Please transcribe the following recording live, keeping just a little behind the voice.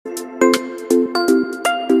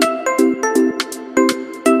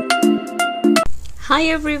Hi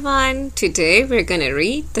everyone, today we're gonna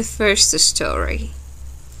read the first story.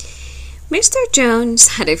 Mr.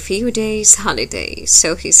 Jones had a few days holiday,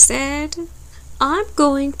 so he said, I'm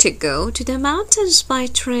going to go to the mountains by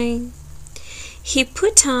train. He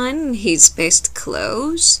put on his best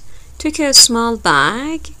clothes, took a small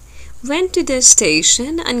bag, went to the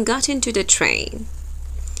station and got into the train.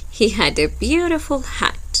 He had a beautiful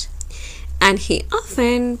hat, and he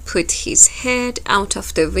often put his head out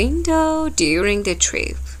of the window during the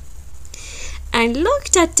trip and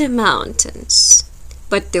looked at the mountains,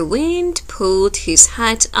 but the wind pulled his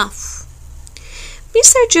hat off.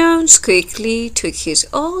 Mr. Jones quickly took his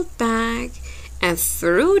old bag and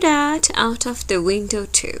threw that out of the window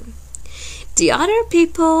too. The other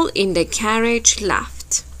people in the carriage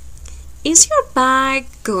laughed. Is your bag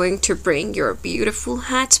going to bring your beautiful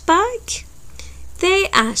hat back? They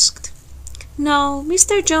asked. No,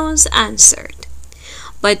 Mr. Jones answered,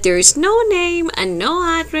 but there is no name and no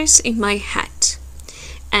address in my hat,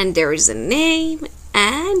 and there is a name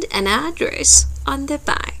and an address on the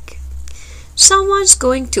bag. Someone's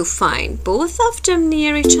going to find both of them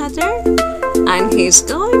near each other, and he's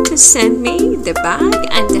going to send me the bag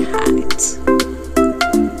and the hat.